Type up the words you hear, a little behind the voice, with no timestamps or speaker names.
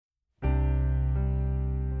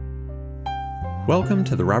Welcome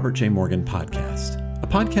to the Robert J. Morgan Podcast, a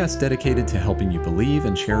podcast dedicated to helping you believe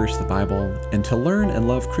and cherish the Bible and to learn and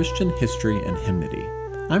love Christian history and hymnody.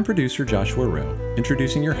 I'm producer Joshua Rowe,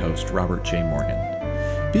 introducing your host, Robert J.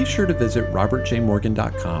 Morgan. Be sure to visit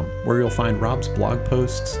robertjmorgan.com, where you'll find Rob's blog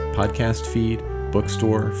posts, podcast feed,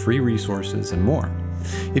 bookstore, free resources, and more.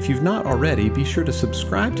 If you've not already, be sure to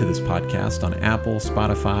subscribe to this podcast on Apple,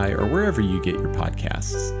 Spotify, or wherever you get your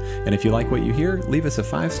podcasts. And if you like what you hear, leave us a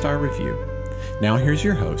 5-star review. Now here's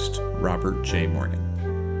your host, Robert J. Morgan.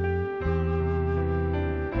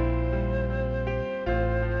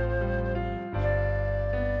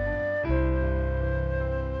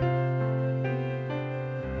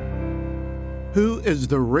 Who is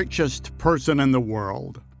the richest person in the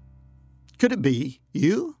world? Could it be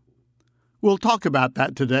you? We'll talk about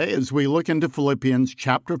that today as we look into Philippians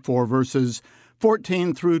chapter 4, verses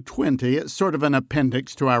 14 through 20. It's sort of an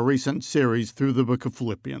appendix to our recent series through the book of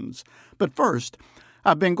Philippians. But first,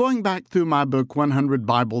 I've been going back through my book, 100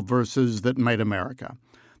 Bible Verses That Made America.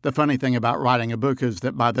 The funny thing about writing a book is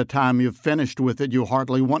that by the time you've finished with it, you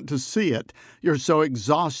hardly want to see it. You're so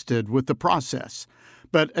exhausted with the process.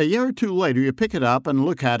 But a year or two later, you pick it up and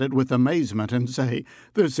look at it with amazement and say,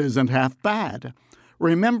 this isn't half bad.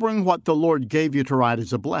 Remembering what the Lord gave you to write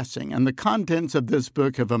is a blessing, and the contents of this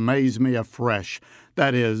book have amazed me afresh.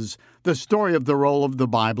 That is, the story of the role of the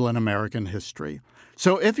Bible in American history.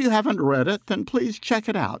 So if you haven't read it, then please check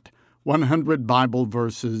it out, 100 Bible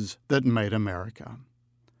Verses That Made America.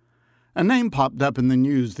 A name popped up in the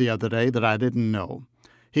news the other day that I didn't know.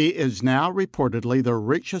 He is now reportedly the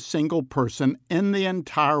richest single person in the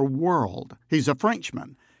entire world. He's a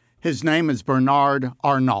Frenchman. His name is Bernard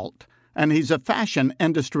Arnault. And he's a fashion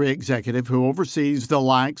industry executive who oversees the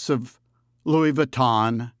likes of Louis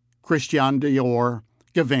Vuitton, Christian Dior,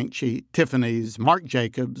 Givenchy, Tiffany's, Marc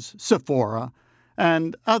Jacobs, Sephora,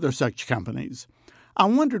 and other such companies. I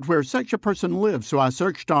wondered where such a person lived, so I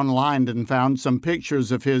searched online and found some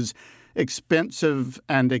pictures of his expensive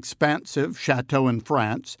and expansive chateau in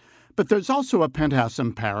France. But there's also a penthouse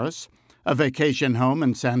in Paris, a vacation home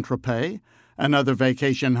in Saint-Tropez, another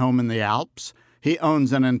vacation home in the Alps. He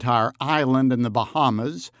owns an entire island in the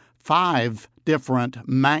Bahamas, 5 different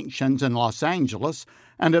mansions in Los Angeles,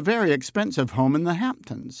 and a very expensive home in the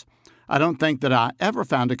Hamptons. I don't think that I ever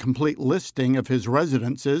found a complete listing of his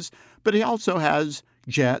residences, but he also has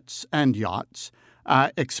jets and yachts.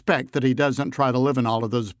 I expect that he doesn't try to live in all of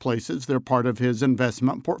those places. They're part of his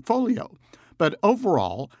investment portfolio. But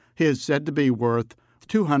overall, he is said to be worth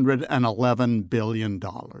 $211 billion.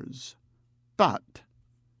 But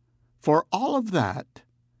for all of that,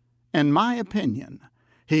 in my opinion,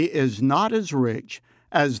 he is not as rich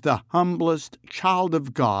as the humblest child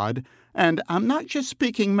of God, and I'm not just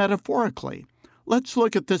speaking metaphorically. Let's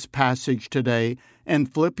look at this passage today in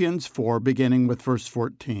Philippians 4, beginning with verse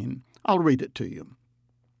 14. I'll read it to you.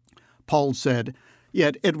 Paul said,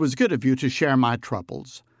 "Yet it was good of you to share my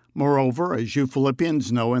troubles. Moreover, as you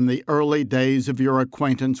Philippians know, in the early days of your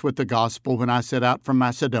acquaintance with the gospel when I set out from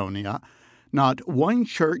Macedonia, not one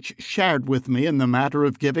church shared with me in the matter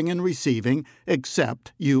of giving and receiving,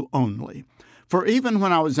 except you only. For even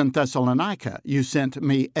when I was in Thessalonica, you sent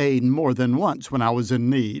me aid more than once when I was in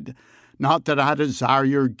need. Not that I desire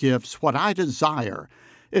your gifts. What I desire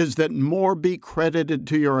is that more be credited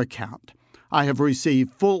to your account. I have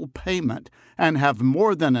received full payment and have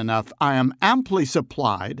more than enough. I am amply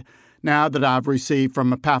supplied now that I've received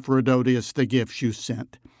from Epaphroditus the gifts you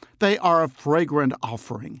sent. They are a fragrant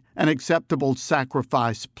offering, an acceptable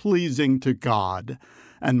sacrifice pleasing to God.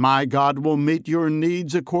 And my God will meet your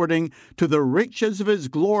needs according to the riches of his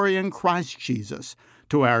glory in Christ Jesus.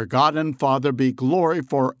 To our God and Father be glory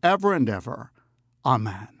forever and ever.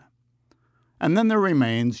 Amen." And then there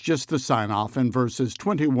remains just the sign-off in verses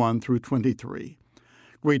 21 through 23.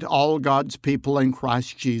 Greet all God's people in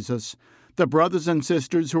Christ Jesus. The brothers and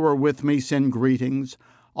sisters who are with me send greetings.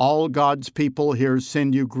 All God's people here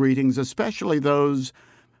send you greetings, especially those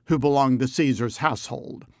who belong to Caesar's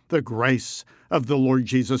household. The grace of the Lord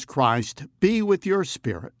Jesus Christ be with your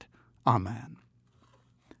spirit. Amen.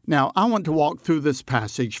 Now, I want to walk through this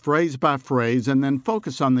passage phrase by phrase and then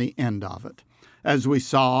focus on the end of it. As we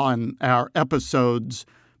saw in our episodes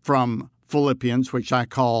from Philippians, which I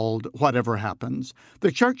called Whatever Happens,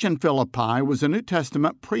 the church in Philippi was a New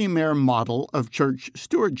Testament premier model of church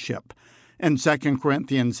stewardship. In 2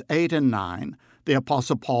 Corinthians 8 and 9, the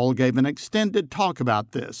Apostle Paul gave an extended talk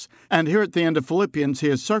about this. And here at the end of Philippians, he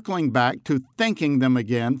is circling back to thanking them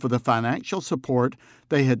again for the financial support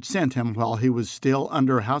they had sent him while he was still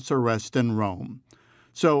under house arrest in Rome.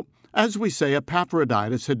 So As we say,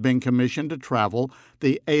 Epaphroditus had been commissioned to travel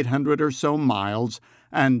the 800 or so miles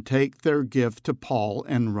and take their gift to Paul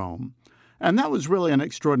in Rome. And that was really an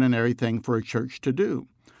extraordinary thing for a church to do.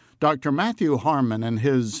 Dr. Matthew Harmon, in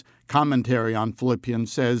his commentary on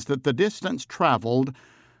Philippians, says that the distance traveled,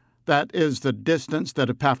 that is the distance that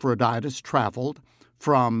Epaphroditus traveled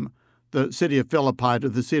from the city of Philippi to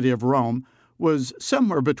the city of Rome, was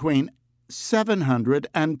somewhere between 700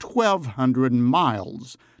 and 1,200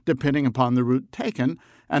 miles, depending upon the route taken,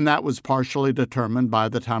 and that was partially determined by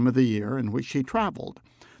the time of the year in which he traveled.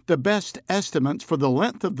 The best estimates for the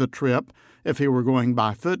length of the trip, if he were going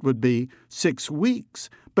by foot, would be 6 weeks,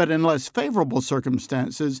 but in less favorable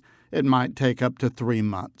circumstances, it might take up to 3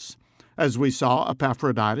 months. As we saw,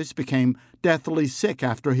 Epaphroditus became deathly sick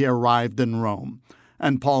after he arrived in Rome,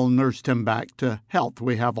 and Paul nursed him back to health.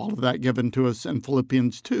 We have all of that given to us in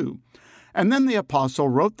Philippians 2. And then the apostle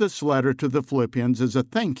wrote this letter to the Philippians as a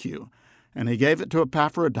thank you, and he gave it to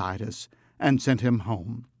Epaphroditus and sent him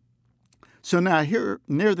home. So now here,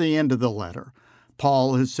 near the end of the letter,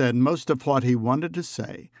 Paul has said most of what he wanted to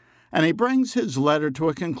say, and he brings his letter to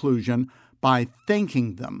a conclusion by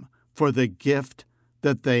thanking them for the gift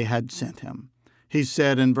that they had sent him. He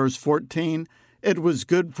said in verse 14, "It was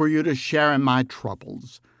good for you to share in my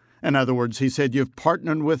troubles." In other words, he said, "You've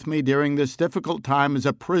partnered with me during this difficult time as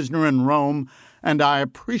a prisoner in Rome, and I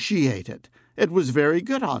appreciate it. It was very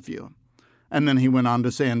good of you." And then he went on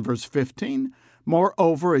to say in verse 15,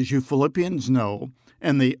 "Moreover, as you Philippians know,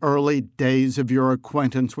 in the early days of your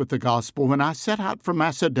acquaintance with the gospel, when I set out from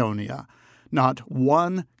Macedonia, not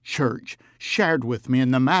one church shared with me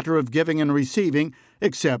in the matter of giving and receiving,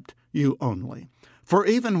 except you only. For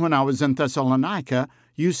even when I was in Thessalonica,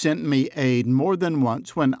 you sent me aid more than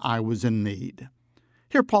once when I was in need."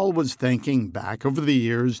 Here Paul was thinking back over the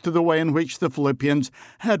years to the way in which the Philippians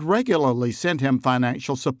had regularly sent him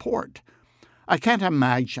financial support. I can't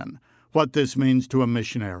imagine what this means to a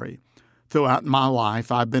missionary. Throughout my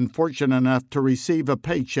life, I've been fortunate enough to receive a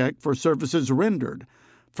paycheck for services rendered,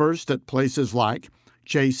 first at places like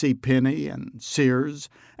J.C. Penney and Sears,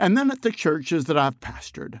 and then at the churches that I've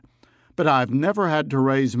pastored. But I've never had to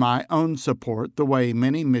raise my own support the way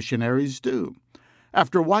many missionaries do.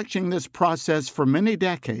 After watching this process for many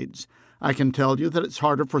decades, I can tell you that it's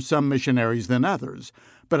harder for some missionaries than others,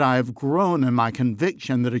 but I have grown in my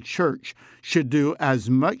conviction that a church should do as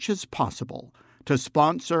much as possible to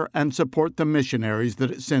sponsor and support the missionaries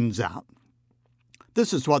that it sends out.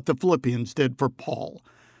 This is what the Philippians did for Paul.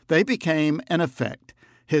 They became, in effect,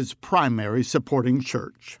 his primary supporting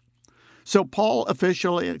church. So Paul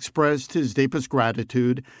officially expressed his deepest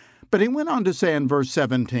gratitude, but he went on to say in verse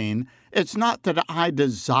 17, "It's not that I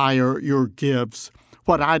desire your gifts.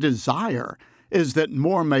 What I desire is that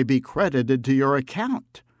more may be credited to your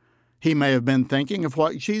account." He may have been thinking of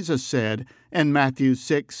what Jesus said in Matthew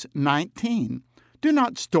 6:19. "Do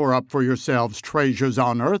not store up for yourselves treasures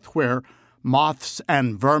on earth where moths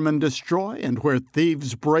and vermin destroy and where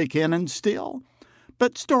thieves break in and steal,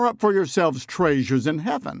 but store up for yourselves treasures in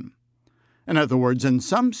heaven." In other words, in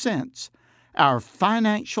some sense, our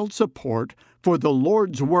financial support for the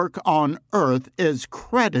Lord's work on earth is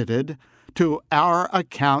credited to our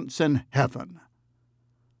accounts in heaven.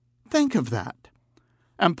 Think of that.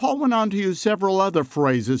 And Paul went on to use several other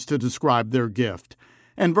phrases to describe their gift.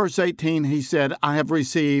 In verse 18, he said, "I have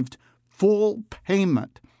received full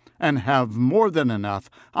payment and have more than enough.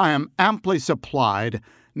 I am amply supplied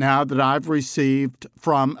now that I've received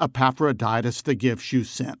from Epaphroditus the gifts you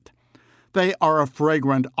sent. They are a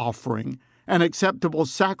fragrant offering, an acceptable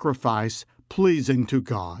sacrifice pleasing to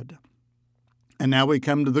God." And now we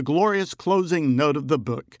come to the glorious closing note of the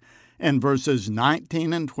book in verses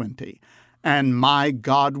 19 and 20. "And my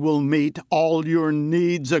God will meet all your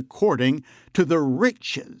needs according to the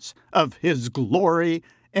riches of his glory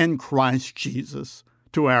in Christ Jesus.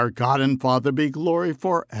 To our God and Father be glory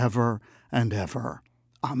forever and ever.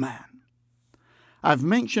 Amen." I've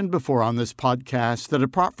mentioned before on this podcast that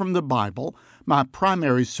apart from the Bible, my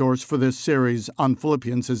primary source for this series on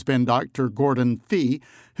Philippians has been Dr. Gordon Fee,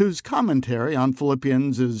 whose commentary on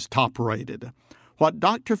Philippians is top-rated. What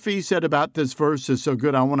Dr. Fee said about this verse is so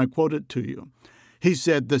good I want to quote it to you. He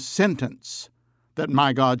said, "The sentence that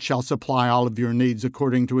my God shall supply all of your needs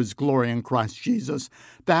according to his glory in Christ Jesus,"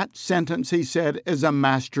 that sentence, he said, is a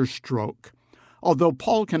master stroke. Although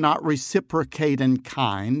Paul cannot reciprocate in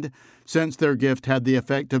kind, since their gift had the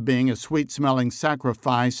effect of being a sweet-smelling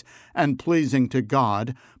sacrifice and pleasing to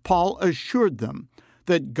God, Paul assured them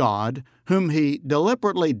that God, whom he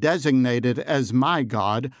deliberately designated as my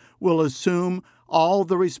God, will assume all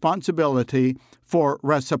the responsibility for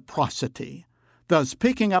reciprocity. Thus,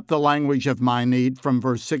 picking up the language of my need from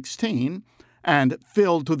verse 16 and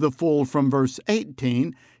filled to the full from verse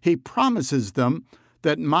 18, he promises them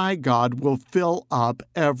that my God will fill up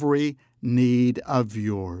every need of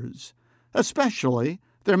yours, especially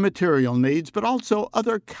their material needs, but also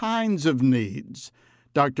other kinds of needs.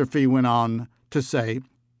 Dr. Fee went on to say,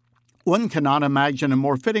 one cannot imagine a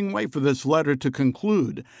more fitting way for this letter to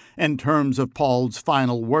conclude in terms of Paul's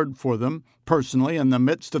final word for them. Personally, in the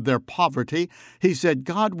midst of their poverty, he said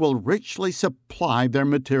God will richly supply their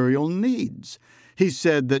material needs. He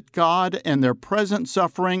said that God, in their present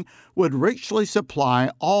suffering, would richly supply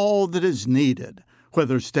all that is needed,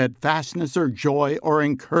 whether steadfastness or joy or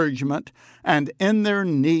encouragement, and in their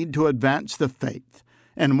need to advance the faith.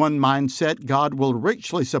 In one mindset, God will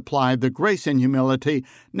richly supply the grace and humility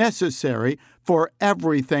necessary for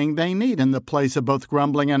everything they need. In the place of both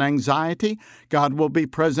grumbling and anxiety, God will be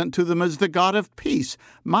present to them as the God of peace.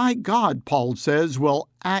 My God, Paul says, will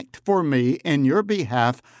act for me in your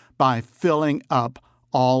behalf by filling up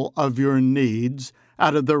all of your needs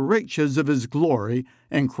out of the riches of his glory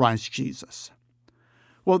in Christ Jesus.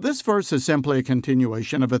 Well, this verse is simply a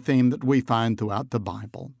continuation of a theme that we find throughout the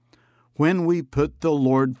Bible. When we put the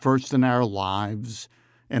Lord first in our lives,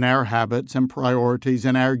 in our habits and priorities,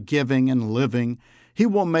 in our giving and living, he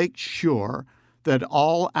will make sure that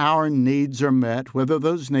all our needs are met, whether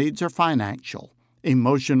those needs are financial,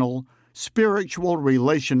 emotional, spiritual,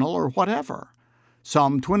 relational, or whatever.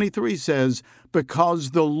 Psalm 23 says,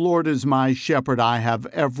 "Because the Lord is my shepherd, I have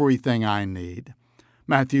everything I need."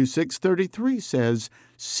 Matthew 6:33 says,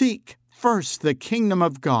 "Seek first the kingdom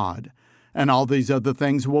of God, and all these other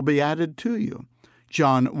things will be added to you."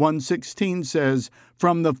 John 1:16 says,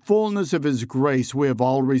 "From the fullness of his grace we have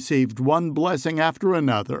all received one blessing after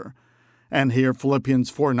another." And here Philippians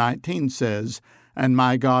 4:19 says, "And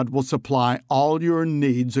my God will supply all your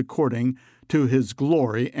needs according to his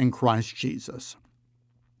glory in Christ Jesus."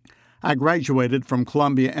 I graduated from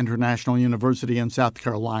Columbia International University in South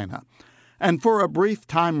Carolina, and for a brief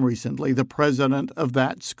time recently, the president of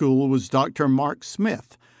that school was Dr. Mark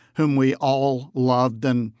Smith, whom we all loved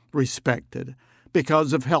and respected.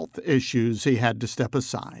 Because of health issues, he had to step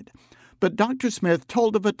aside. But Dr. Smith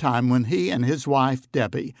told of a time when he and his wife,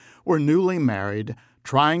 Debbie, were newly married,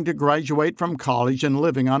 trying to graduate from college and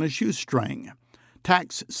living on a shoestring.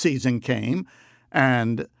 Tax season came,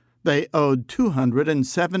 and they owed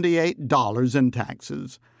 $278 in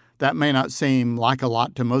taxes. That may not seem like a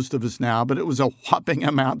lot to most of us now, but it was a whopping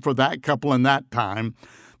amount for that couple in that time.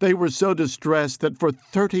 They were so distressed that for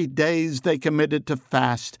 30 days they committed to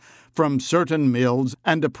fast from certain meals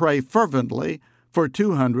and to pray fervently for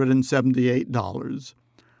 $278.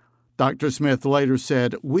 Dr. Smith later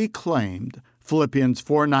said, "We claimed Philippians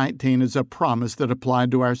 4:19 as a promise that applied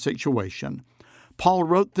to our situation. Paul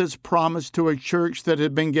wrote this promise to a church that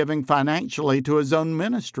had been giving financially to his own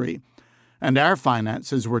ministry, and our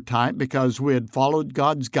finances were tight because we had followed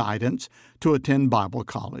God's guidance to attend Bible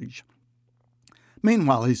college."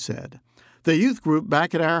 Meanwhile, he said, the youth group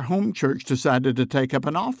back at our home church decided to take up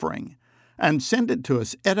an offering and send it to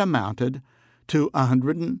us. It amounted to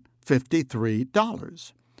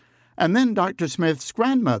 $153. And then Dr. Smith's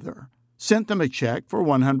grandmother sent them a check for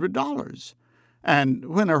 $100. And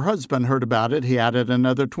when her husband heard about it, he added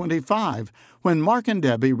another $25. When Mark and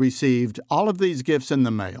Debbie received all of these gifts in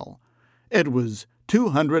the mail, it was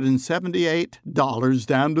 $278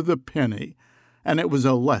 down to the penny, and it was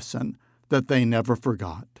a lesson that they never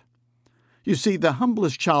forgot. You see, the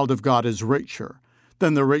humblest child of God is richer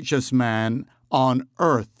than the richest man on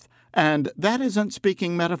earth. And that isn't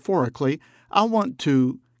speaking metaphorically. I want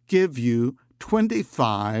to give you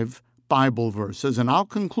 25 Bible verses, and I'll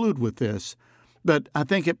conclude with this, but I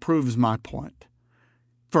think it proves my point.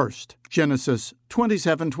 First, Genesis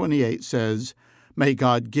 27:28 says, "May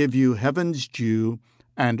God give you heaven's dew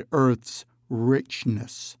and earth's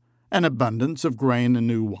richness, an abundance of grain and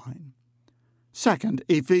new wine." Second,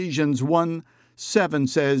 Ephesians 1:7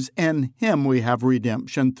 says, "In him we have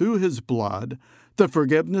redemption through his blood, the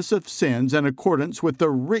forgiveness of sins in accordance with the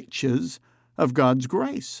riches of God's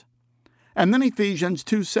grace." And then Ephesians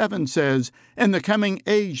 2:7 says, "In the coming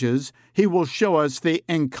ages he will show us the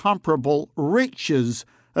incomparable riches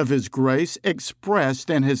of his grace expressed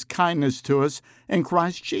in his kindness to us in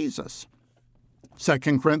Christ Jesus."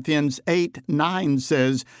 2 Corinthians 8:9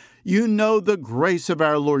 says, "You know the grace of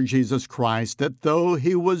our Lord Jesus Christ, that though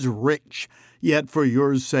he was rich, yet for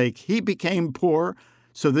your sake he became poor,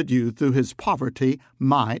 so that you through his poverty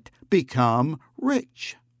might become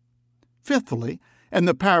rich." Fifthly, in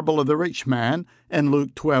the parable of the rich man in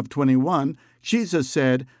Luke 12:21, Jesus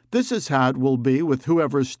said, This is how it will be with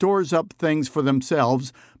whoever stores up things for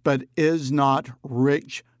themselves, but is not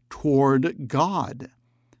rich toward God.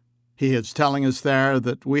 He is telling us there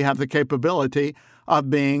that we have the capability of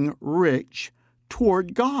being rich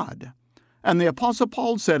toward God. And the Apostle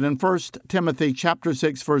Paul said in 1 Timothy chapter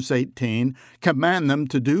 6, verse 18, "Command them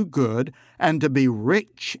to do good and to be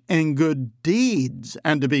rich in good deeds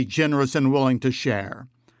and to be generous and willing to share."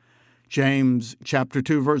 James chapter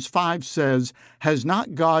 2, verse 5 says, "Has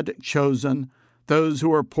not God chosen those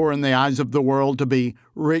who are poor in the eyes of the world to be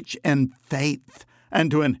rich in faith and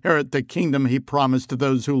to inherit the kingdom he promised to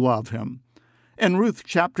those who love him?" In Ruth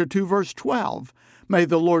chapter 2, verse 12, "May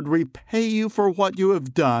the Lord repay you for what you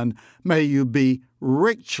have done. May you be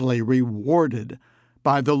richly rewarded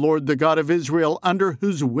by the Lord, the God of Israel, under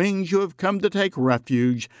whose wings you have come to take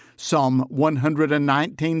refuge." Psalm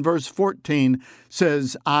 119, verse 14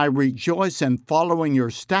 says, "I rejoice in following your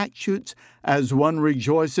statutes as one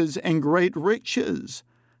rejoices in great riches."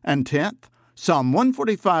 And 10th, Psalm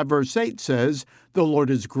 145, verse 8 says, "The Lord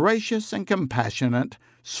is gracious and compassionate,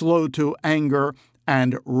 slow to anger,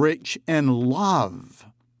 and rich in love."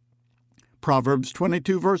 Proverbs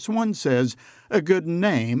 22, verse 1 says, "A good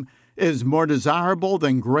name is more desirable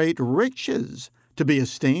than great riches. To be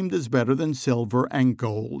esteemed is better than silver and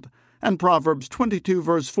gold." And Proverbs 22,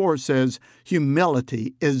 verse 4 says,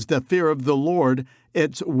 "Humility is the fear of the Lord.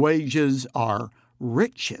 Its wages are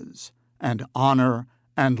riches and honor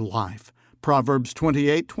and life." Proverbs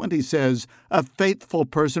 28:20 says, "A faithful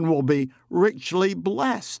person will be richly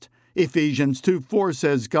blessed." Ephesians 2:4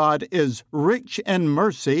 says, "God is rich in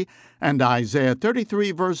mercy." And Isaiah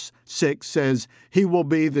 33, verse 6 says, "He will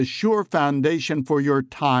be the sure foundation for your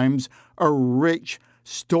times, a rich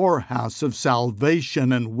storehouse of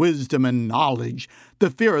salvation and wisdom and knowledge." The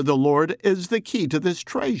fear of the Lord is the key to this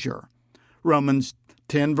treasure. Romans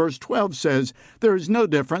 10, verse 12 says, "There is no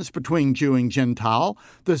difference between Jew and Gentile.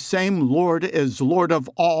 The same Lord is Lord of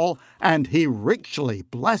all, and he richly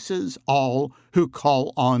blesses all who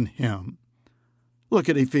call on him." Look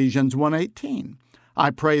at Ephesians 1:18. "I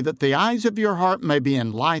pray that the eyes of your heart may be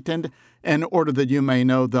enlightened, in order that you may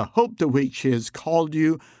know the hope to which he has called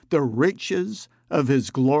you, the riches of his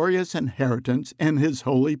glorious inheritance in his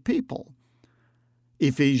holy people."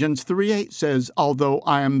 Ephesians 3:8 says, "Although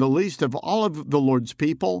I am the least of all of the Lord's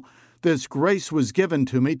people, this grace was given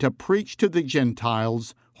to me to preach to the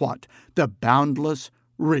Gentiles," what? "The boundless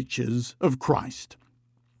riches of Christ."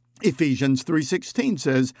 Ephesians 3:16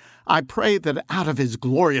 says, "I pray that out of his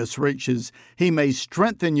glorious riches he may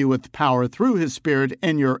strengthen you with power through his Spirit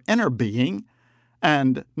in your inner being."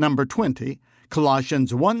 And number 20,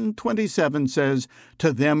 Colossians 1:27 says,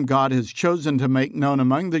 "To them God has chosen to make known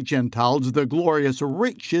among the Gentiles the glorious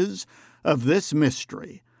riches of this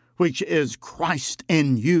mystery, which is Christ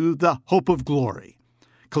in you, the hope of glory."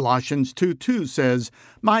 Colossians 2:2 says,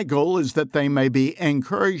 "My goal is that they may be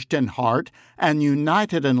encouraged in heart and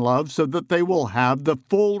united in love so that they will have the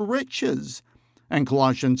full riches." And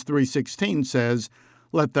Colossians 3:16 says,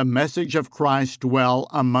 "Let the message of Christ dwell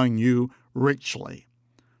among you richly."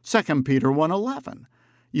 2 Peter 1:11,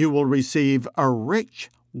 "You will receive a rich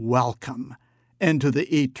welcome into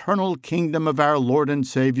the eternal kingdom of our Lord and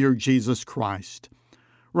Savior Jesus Christ."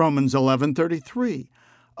 Romans 11:33,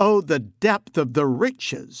 "Oh, the depth of the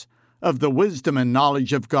riches of the wisdom and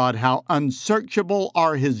knowledge of God, how unsearchable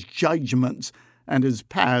are his judgments, and his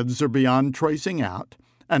paths are beyond tracing out."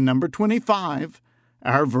 And number 25,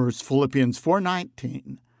 our verse, Philippians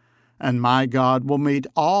 4:19, "And my God will meet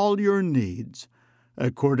all your needs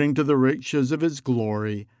according to the riches of his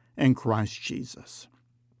glory in Christ Jesus."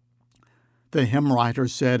 The hymn writer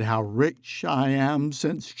said, "How rich I am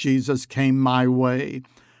since Jesus came my way,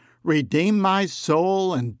 redeemed my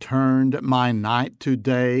soul and turned my night to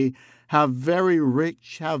day. How very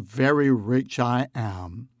rich I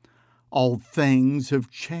am. All things have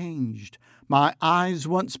changed. My eyes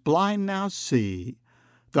once blind now see.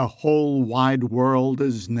 The whole wide world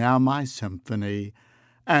is now my symphony.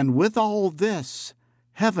 And with all this,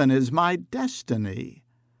 heaven is my destiny.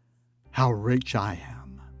 How rich I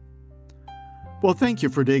am." Well, thank you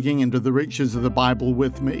for digging into the riches of the Bible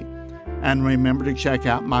with me. And remember to check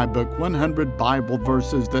out my book, 100 Bible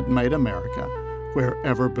Verses That Made America,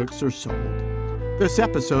 wherever books are sold. This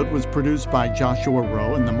episode was produced by Joshua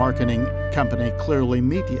Rowe and the marketing company Clearly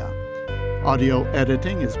Media. Audio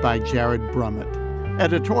editing is by Jared Brummett.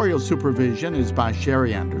 Editorial supervision is by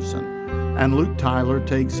Sherry Anderson. And Luke Tyler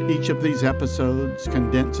takes each of these episodes,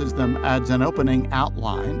 condenses them, adds an opening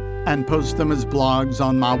outline, and posts them as blogs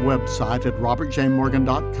on my website at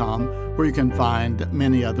robertjmorgan.com, where you can find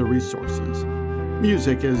many other resources.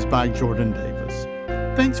 Music is by Jordan Davis.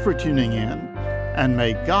 Thanks for tuning in. and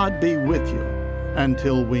may God be with you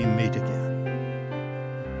until we meet again.